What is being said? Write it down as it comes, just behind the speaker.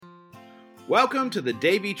Welcome to the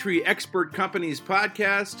Davey Tree Expert Company's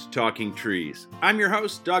podcast, Talking Trees. I'm your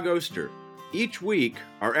host, Doug Oster. Each week,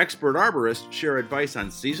 our expert arborists share advice on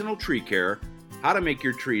seasonal tree care, how to make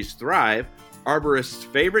your trees thrive, arborists'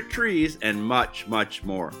 favorite trees, and much, much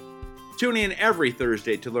more. Tune in every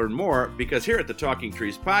Thursday to learn more, because here at the Talking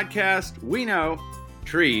Trees podcast, we know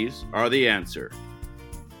trees are the answer.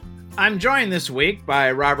 I'm joined this week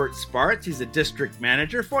by Robert Sparts. He's a district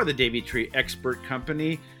manager for the Davey Tree Expert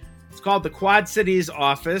Company. It's called the Quad Cities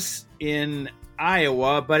office in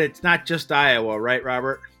Iowa, but it's not just Iowa, right,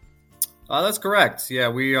 Robert? That's correct. Yeah,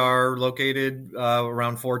 we are located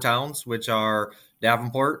around four towns, which are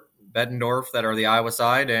Davenport, Bettendorf, that are the Iowa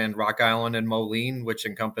side, and Rock Island and Moline, which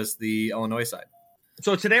encompass the Illinois side.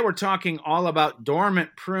 So today we're talking all about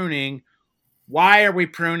dormant pruning. Why are we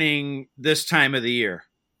pruning this time of the year?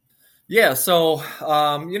 Yeah, so,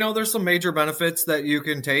 there's some major benefits that you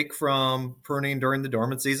can take from pruning during the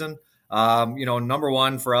dormant season. Number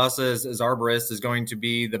one for us as arborists is going to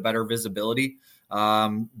be the better visibility.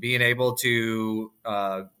 Being able to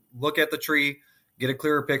look at the tree, get a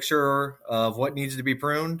clearer picture of what needs to be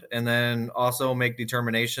pruned, and then also make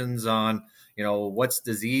determinations on, what's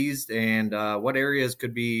diseased and what areas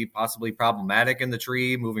could be possibly problematic in the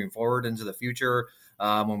tree moving forward into the future.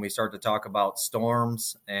 When we start to talk about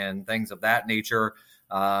storms and things of that nature,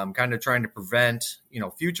 kind of trying to prevent,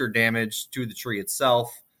 future damage to the tree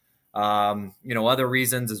itself. Other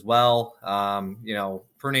reasons as well,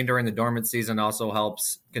 pruning during the dormant season also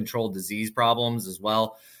helps control disease problems as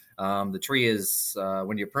well. The tree is,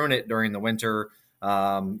 when you prune it during the winter,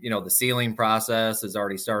 the sealing process is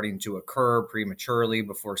already starting to occur prematurely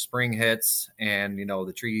before spring hits, and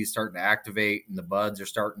the tree is starting to activate and the buds are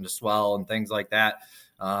starting to swell and things like that.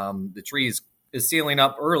 The tree is sealing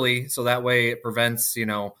up early, so that way it prevents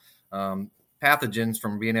pathogens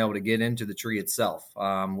from being able to get into the tree itself,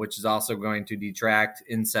 which is also going to detract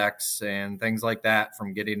insects and things like that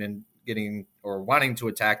from getting or wanting to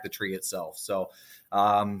attack the tree itself. So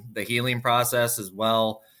the healing process as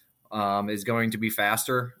well is going to be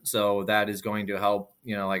faster. So that is going to help,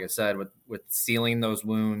 like I said, with sealing those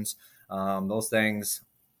wounds, those things.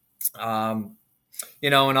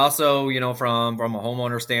 And also, from a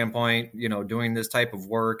homeowner standpoint, doing this type of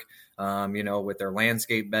work, with their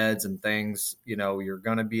landscape beds and things, you're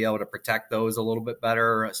going to be able to protect those a little bit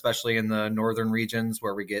better, especially in the northern regions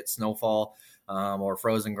where we get snowfall or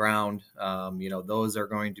frozen ground. Those are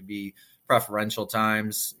going to be preferential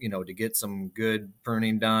times, to get some good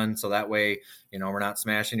pruning done. So that way, we're not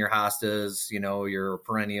smashing your hostas, your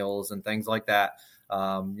perennials and things like that.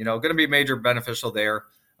 Going to be major beneficial there.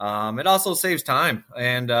 It also saves time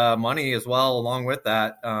and money as well along with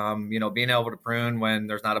that. Being able to prune when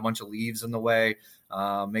there's not a bunch of leaves in the way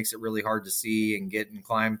makes it really hard to see and get and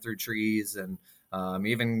climb through trees, and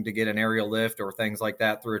even to get an aerial lift or things like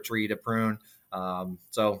that through a tree to prune.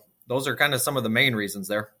 So those are kind of some of the main reasons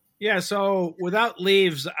there. Yeah, so without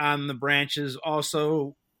leaves on the branches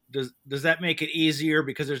also, does that make it easier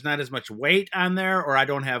because there's not as much weight on there, or I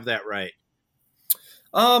don't have that right?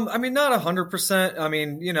 Not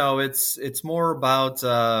 100%. It's more about,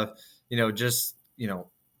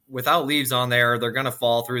 without leaves on there, they're going to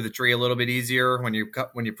fall through the tree a little bit easier when you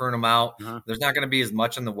prune them out. Uh-huh. There's not going to be as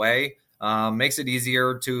much in the way. Makes it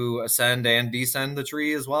easier to ascend and descend the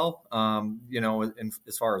tree as well.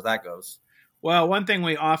 As far as that goes. Well, one thing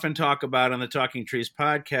we often talk about on the Talking Trees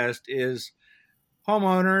podcast is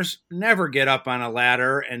homeowners never get up on a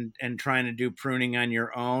ladder and trying to do pruning on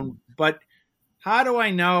your own. But how do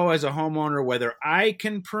I know as a homeowner whether I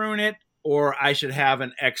can prune it or I should have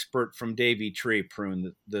an expert from Davey Tree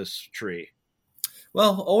prune this tree?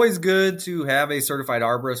 Well, always good to have a certified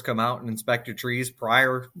arborist come out and inspect your trees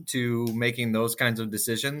prior to making those kinds of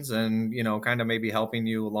decisions and, kind of maybe helping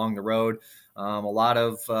you along the road. A lot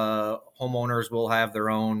of homeowners will have their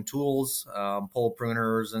own tools, pole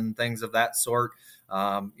pruners and things of that sort.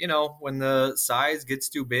 When the size gets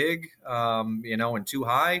too big, and too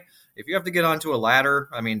high, if you have to get onto a ladder,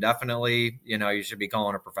 definitely, you should be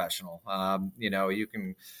calling a professional. You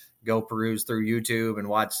can go peruse through YouTube and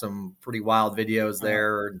watch some pretty wild videos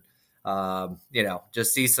there and,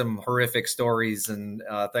 just see some horrific stories and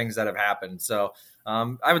things that have happened. So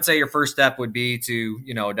I would say your first step would be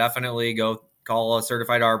to, definitely go call a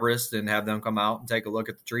certified arborist and have them come out and take a look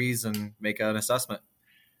at the trees and make an assessment.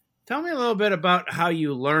 Tell me a little bit about how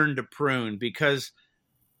you learn to prune, because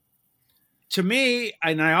to me,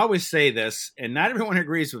 and I always say this, and not everyone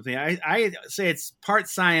agrees with me, I say it's part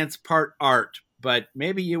science, part art, but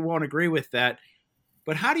maybe you won't agree with that.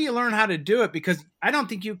 But how do you learn how to do it? Because I don't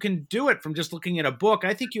think you can do it from just looking at a book.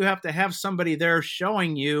 I think you have to have somebody there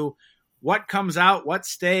showing you What comes out? What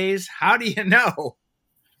stays? How do you know?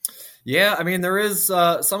 Yeah, I mean, there is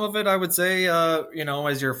some of it, I would say,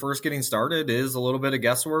 as you're first getting started, is a little bit of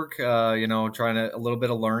guesswork, trying a little bit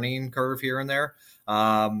of learning curve here and there.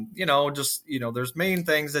 There's main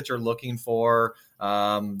things that you're looking for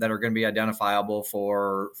that are going to be identifiable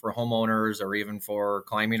for homeowners or even for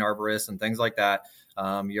climbing arborists and things like that.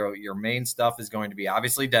 Your main stuff is going to be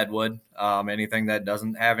obviously deadwood, anything that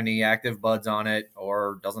doesn't have any active buds on it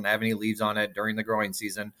or doesn't have any leaves on it during the growing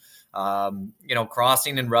season.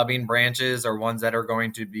 Crossing and rubbing branches are ones that are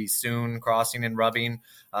going to be soon crossing and rubbing,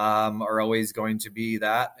 are always going to be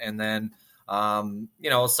that. And then,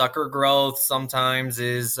 sucker growth sometimes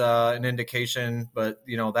is an indication, but,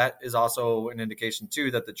 that is also an indication too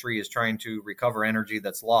that the tree is trying to recover energy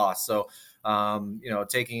that's lost. So,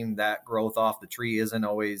 taking that growth off the tree isn't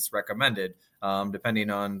always recommended, depending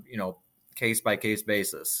on, case by case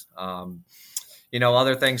basis.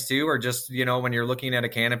 Other things too are just, when you're looking at a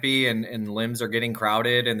canopy and limbs are getting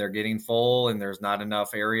crowded and they're getting full and there's not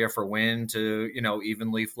enough area for wind to,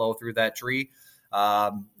 evenly flow through that tree.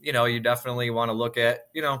 You definitely want to look at,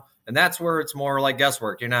 and that's where it's more like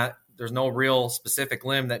guesswork. There's no real specific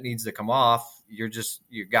limb that needs to come off. You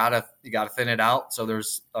gotta thin it out. So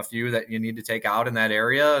there's a few that you need to take out in that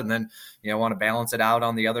area. And then, want to balance it out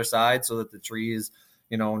on the other side so that the tree is,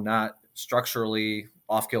 not structurally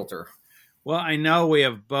off kilter. Well, I know we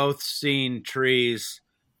have both seen trees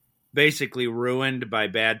basically ruined by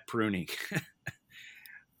bad pruning.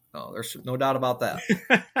 Oh, there's no doubt about that.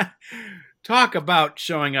 Talk about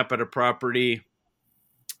showing up at a property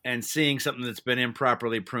and seeing something that's been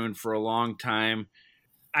improperly pruned for a long time.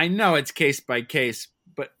 I know it's case by case,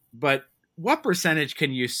 but what percentage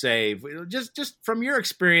can you save? Just from your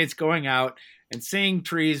experience going out and seeing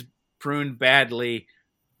trees pruned badly,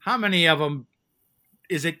 how many of them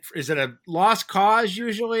is it a lost cause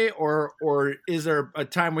usually, or is there a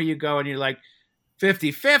time where you go and you're like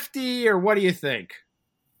 50-50, or what do you think?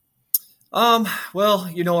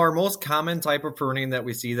 Our most common type of pruning that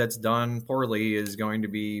we see that's done poorly is going to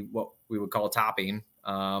be what we would call topping.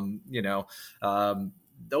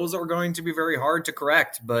 Those are going to be very hard to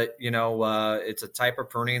correct, but it's a type of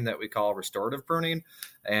pruning that we call restorative pruning,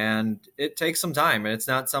 and it takes some time, and it's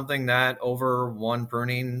not something that over one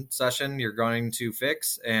pruning session you're going to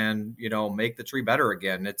fix and make the tree better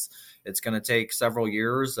again. It's going to take several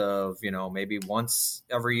years of maybe once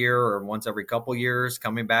every year or once every couple years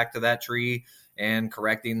coming back to that tree and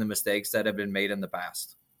correcting the mistakes that have been made in the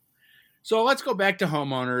past. So let's go back to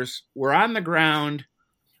homeowners. We're on the ground.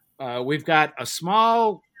 We've got a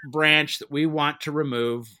small branch that we want to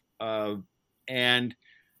remove, and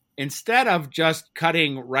instead of just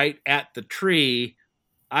cutting right at the tree,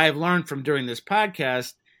 I've learned from doing this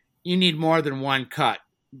podcast, you need more than one cut,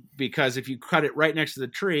 because if you cut it right next to the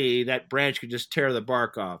tree, that branch could just tear the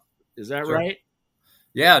bark off. Is that Sure. right?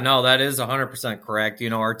 Yeah, no, that is 100% correct.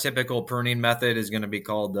 Our typical pruning method is going to be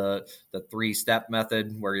called the 3-step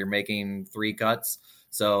method, where you're making 3 cuts.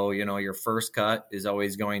 So, your first cut is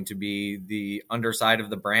always going to be the underside of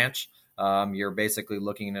the branch. You're basically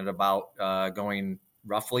looking at about going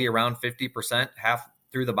roughly around 50%, half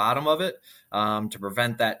through the bottom of it, to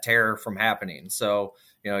prevent that tear from happening. So,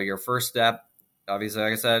 your first step, obviously,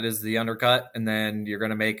 like I said, is the undercut, and then you're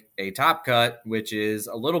going to make a top cut, which is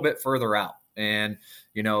a little bit further out. And,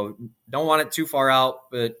 don't want it too far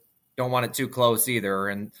out, but don't want it too close either.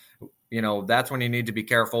 And, that's when you need to be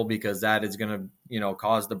careful, because that is going to,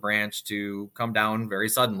 cause the branch to come down very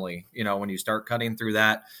suddenly. When you start cutting through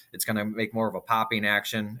that, it's going to make more of a popping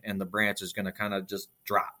action, and the branch is going to kind of just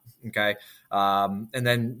drop. Okay. And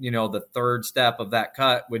then, the third step of that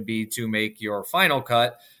cut would be to make your final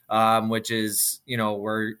cut, which is,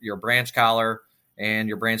 where your branch collar and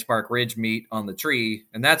your branch bark ridge meet on the tree.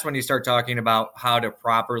 And that's when you start talking about how to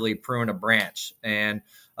properly prune a branch and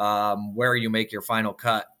where you make your final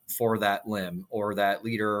cut for that limb or that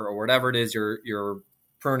leader or whatever it is you're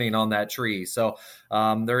pruning on that tree. So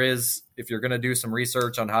there is, if you're going to do some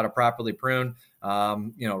research on how to properly prune,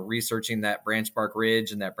 researching that branch bark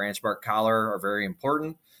ridge and that branch bark collar are very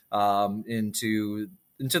important into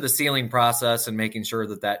the sealing process and making sure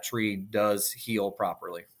that tree does heal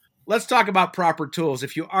properly. Let's talk about proper tools.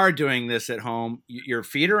 If you are doing this at home, your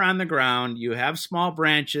feet are on the ground, you have small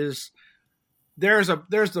branches. There's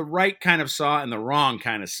the right kind of saw and the wrong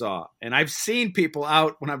kind of saw. And I've seen people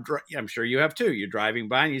out when I'm sure you have too. You're driving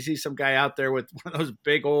by and you see some guy out there with one of those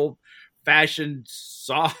big old fashioned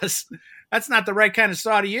saws. That's not the right kind of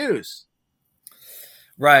saw to use.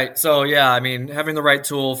 Right. So, yeah, I mean, having the right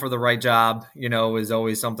tool for the right job, is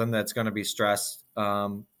always something that's going to be stressed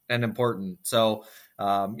and important. So,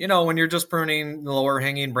 When you're just pruning the lower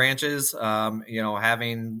hanging branches,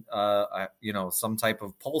 having, some type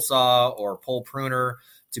of pole saw or pole pruner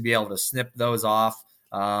to be able to snip those off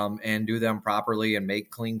and do them properly and make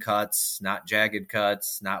clean cuts, not jagged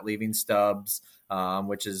cuts, not leaving stubs,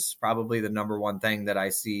 which is probably the number one thing that I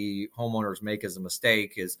see homeowners make as a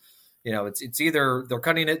mistake is, it's either they're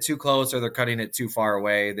cutting it too close or they're cutting it too far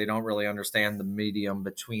away. They don't really understand the medium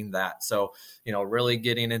between that. So, really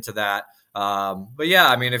getting into that. But yeah,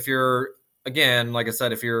 I mean, if you're, again, like I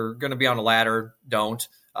said, if you're going to be on a ladder, don't,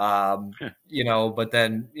 but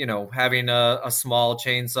then, having a small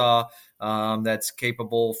chainsaw, that's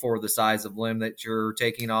capable for the size of limb that you're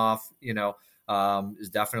taking off,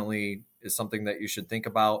 is something that you should think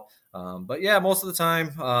about. But yeah, most of the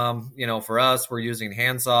time, for us, we're using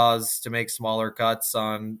hand saws to make smaller cuts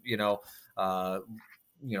on,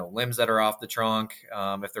 limbs that are off the trunk,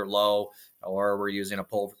 if they're low, or we're using a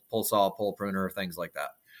pole saw, pole pruner, things like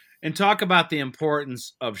that. And talk about the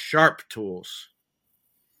importance of sharp tools.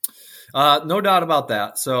 No doubt about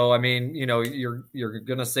that. So, I mean, you're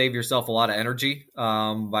going to save yourself a lot of energy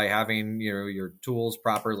by having, your tools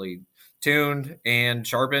properly tuned and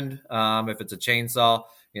sharpened. If it's a chainsaw,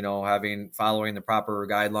 following the proper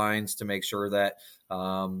guidelines to make sure that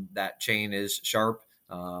that chain is sharp.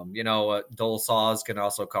 Dull saws can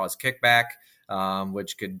also cause kickback,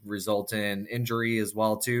 which could result in injury as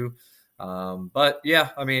well too. But yeah,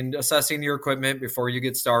 I mean, assessing your equipment before you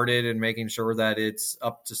get started and making sure that it's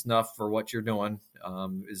up to snuff for what you're doing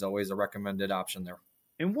is always a recommended option there.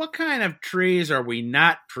 And what kind of trees are we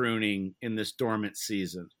not pruning in this dormant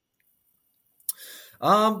season?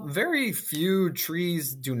 Very few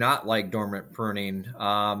trees do not like dormant pruning.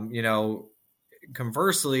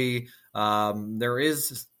 Conversely, there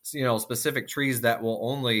is, specific trees that will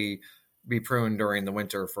only be pruned during the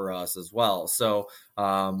winter for us as well. So,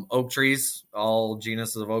 oak trees, all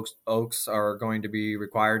genuses of oaks are going to be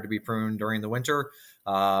required to be pruned during the winter.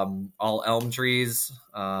 All elm trees,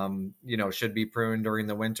 should be pruned during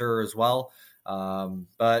the winter as well.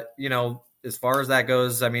 But, as far as that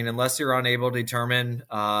goes, I mean, unless you're unable to determine,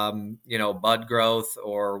 bud growth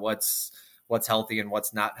or what's healthy and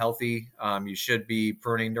what's not healthy, you should be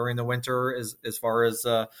pruning during the winter as far as,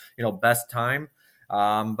 best time.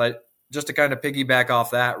 But just to kind of piggyback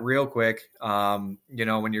off that real quick, when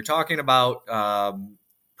you're talking about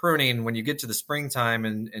pruning, when you get to the springtime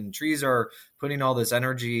and trees are putting all this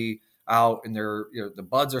energy out and the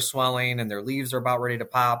buds are swelling and their leaves are about ready to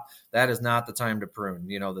pop, that is not the time to prune.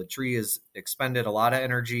 The tree has expended a lot of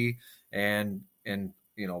energy and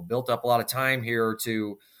built up a lot of time here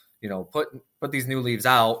to, put these new leaves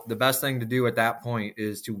out. The best thing to do at that point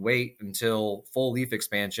is to wait until full leaf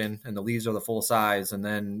expansion and the leaves are the full size, and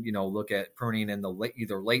then, look at pruning in the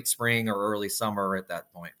either late spring or early summer at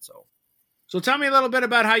that point. So tell me a little bit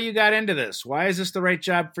about how you got into this. Why is this the right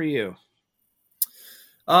job for you?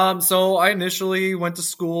 So I initially went to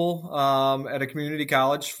school at a community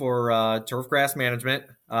college for turfgrass management.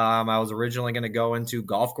 I was originally going to go into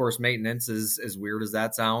golf course maintenance, as weird as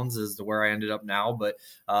that sounds, as to where I ended up now, but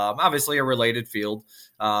obviously a related field.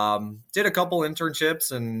 Did a couple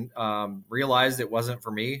internships and realized it wasn't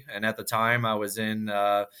for me. And at the time I was in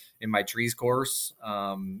my trees course,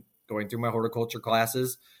 going through my horticulture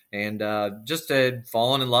classes, and just had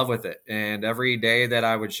fallen in love with it. And every day that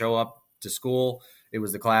I would show up to school, it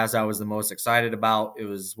was the class I was the most excited about. It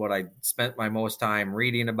was what I spent my most time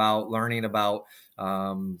reading about, learning about.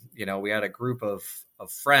 We had a group of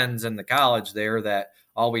friends in the college there that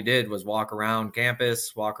all we did was walk around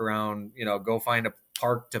campus, go find a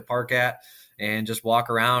park to park at and just walk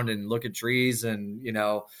around and look at trees and,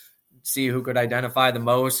 see who could identify the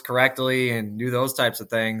most correctly and do those types of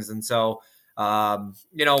things. And so,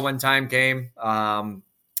 when time came,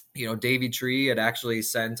 Davey Tree had actually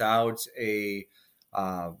sent out a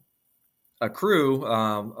crew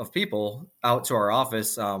of people out to our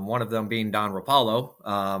office, one of them being Don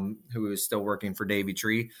Rapallo, who is still working for Davey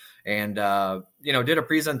Tree, and did a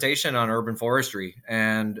presentation on urban forestry.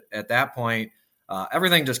 And at that point,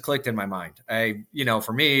 everything just clicked in my mind.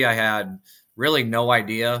 For me, I had really no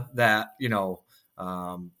idea that,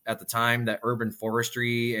 at the time, that urban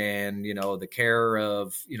forestry and, the care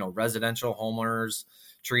of, residential homeowners,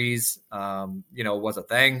 trees, was a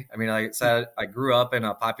thing. I mean, like I said, I grew up in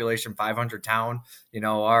a population 500 town.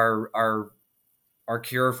 Our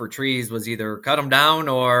cure for trees was either cut them down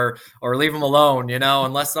or leave them alone.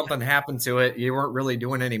 Unless something happened to it, you weren't really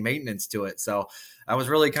doing any maintenance to it. So I was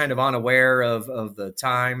really kind of unaware of the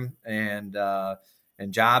time and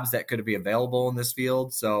jobs that could be available in this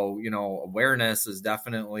field. So, awareness is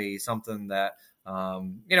definitely something that,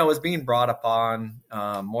 is being brought upon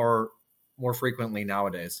more more frequently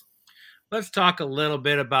nowadays. Let's talk a little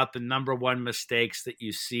bit about the number one mistakes that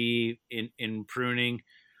you see in pruning.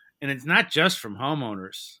 And it's not just from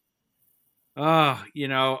homeowners. Oh,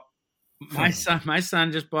 my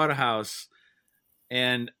son just bought a house,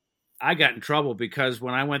 and I got in trouble because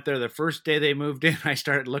when I went there the first day they moved in, I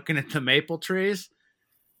started looking at the maple trees.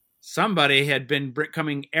 Somebody had been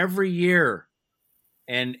coming every year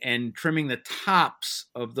and trimming the tops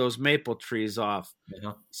of those maple trees off.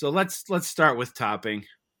 Yeah. So let's start with topping.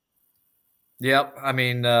 Yep. I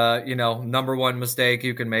mean, number one mistake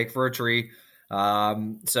you can make for a tree.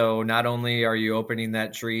 So not only are you opening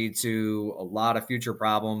that tree to a lot of future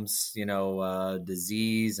problems,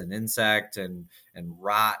 disease and insect and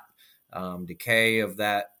rot, decay of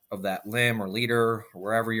that limb or leader, or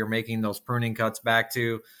wherever you're making those pruning cuts back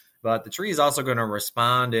to, but the tree is also going to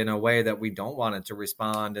respond in a way that we don't want it to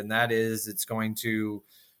respond. And that is, it's going to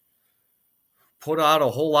put out a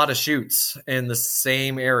whole lot of shoots in the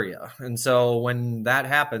same area. And so when that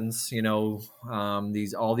happens,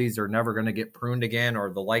 all these are never going to get pruned again,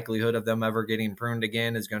 or the likelihood of them ever getting pruned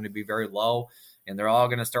again is going to be very low. And they're all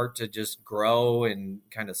going to start to just grow and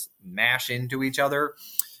kind of mash into each other.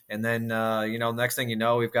 And then, next thing you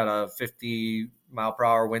know, we've got a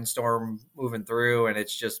 50-mile-per-hour windstorm moving through, and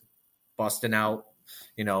it's just busting out,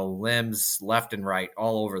 limbs left and right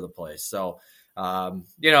all over the place. So,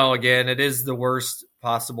 again, it is the worst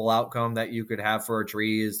possible outcome that you could have for a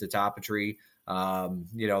tree is to top a tree.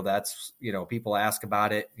 That's, people ask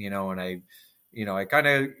about it, and I kind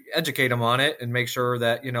of educate them on it and make sure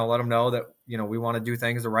that, let them know that, we want to do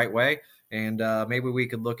things the right way. And maybe we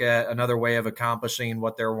could look at another way of accomplishing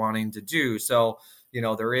what they're wanting to do. So,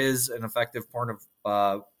 there is an effective form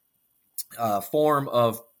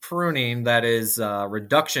of pruning that is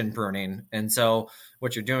reduction pruning. And so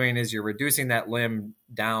what you're doing is you're reducing that limb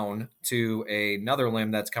down to another limb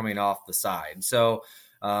that's coming off the side. So,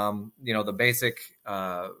 the basic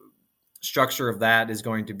structure of that is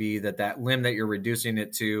going to be that limb that you're reducing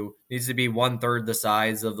it to needs to be 1/3 the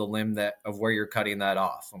size of the limb of where you're cutting that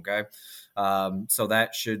off. Okay. So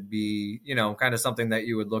that should be, kind of something that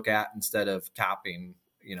you would look at instead of topping,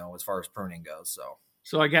 as far as pruning goes.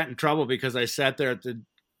 So I got in trouble because I sat there at the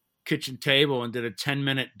kitchen table and did a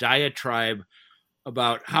 10-minute diatribe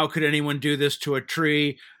about how could anyone do this to a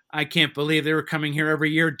tree? I can't believe they were coming here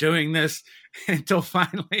every year doing this, until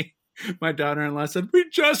finally my daughter-in-law said, "We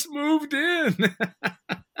just moved in."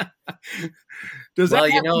 Does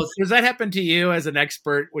that happen to you as an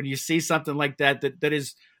expert when you see something like that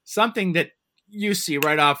is something that you see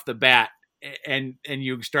right off the bat and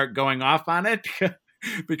you start going off on it?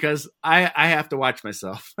 Because I have to watch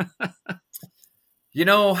myself. A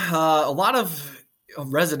lot of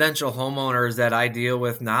residential homeowners that I deal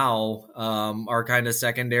with now are kind of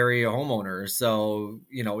secondary homeowners. So,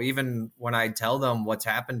 even when I tell them what's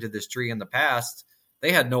happened to this tree in the past,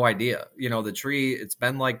 they had no idea. The tree, it's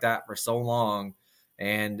been like that for so long,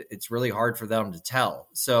 and it's really hard for them to tell.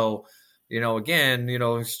 So,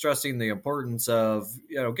 again, stressing the importance of,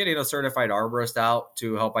 getting a certified arborist out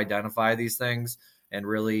to help identify these things and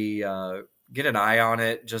really get an eye on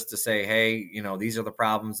it, just to say, hey, these are the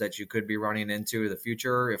problems that you could be running into in the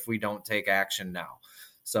future if we don't take action now.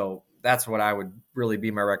 So that's what I would really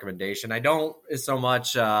be my recommendation. I don't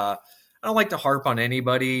like to harp on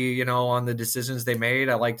anybody, on the decisions they made.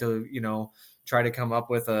 I like to, try to come up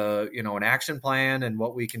with an action plan and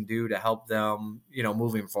what we can do to help them,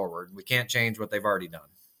 moving forward. We can't change what they've already done.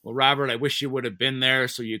 Well, Robert, I wish you would have been there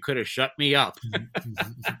so you could have shut me up.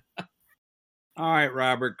 All right,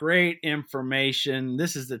 Robert, great information.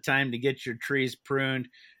 This is the time to get your trees pruned,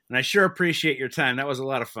 and I sure appreciate your time. That was a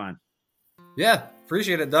lot of fun. Yeah,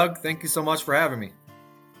 appreciate it, Doug. Thank you so much for having me.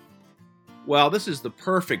 Well, this is the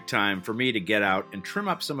perfect time for me to get out and trim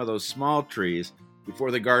up some of those small trees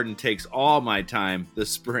before the garden takes all my time this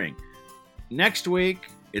spring. Next week,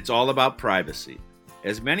 it's all about privacy.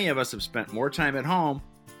 As many of us have spent more time at home,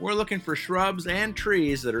 we're looking for shrubs and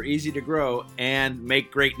trees that are easy to grow and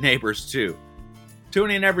make great neighbors too.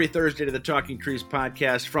 Tune in every Thursday to the Talking Trees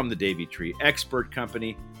podcast from the Davey Tree Expert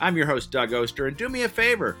Company. I'm your host, Doug Oster, and do me a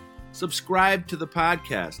favor, subscribe to the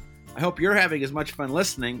podcast. I hope you're having as much fun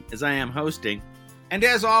listening as I am hosting. And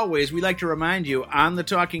as always, we like to remind you on the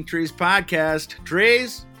Talking Trees podcast,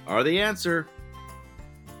 trees are the answer.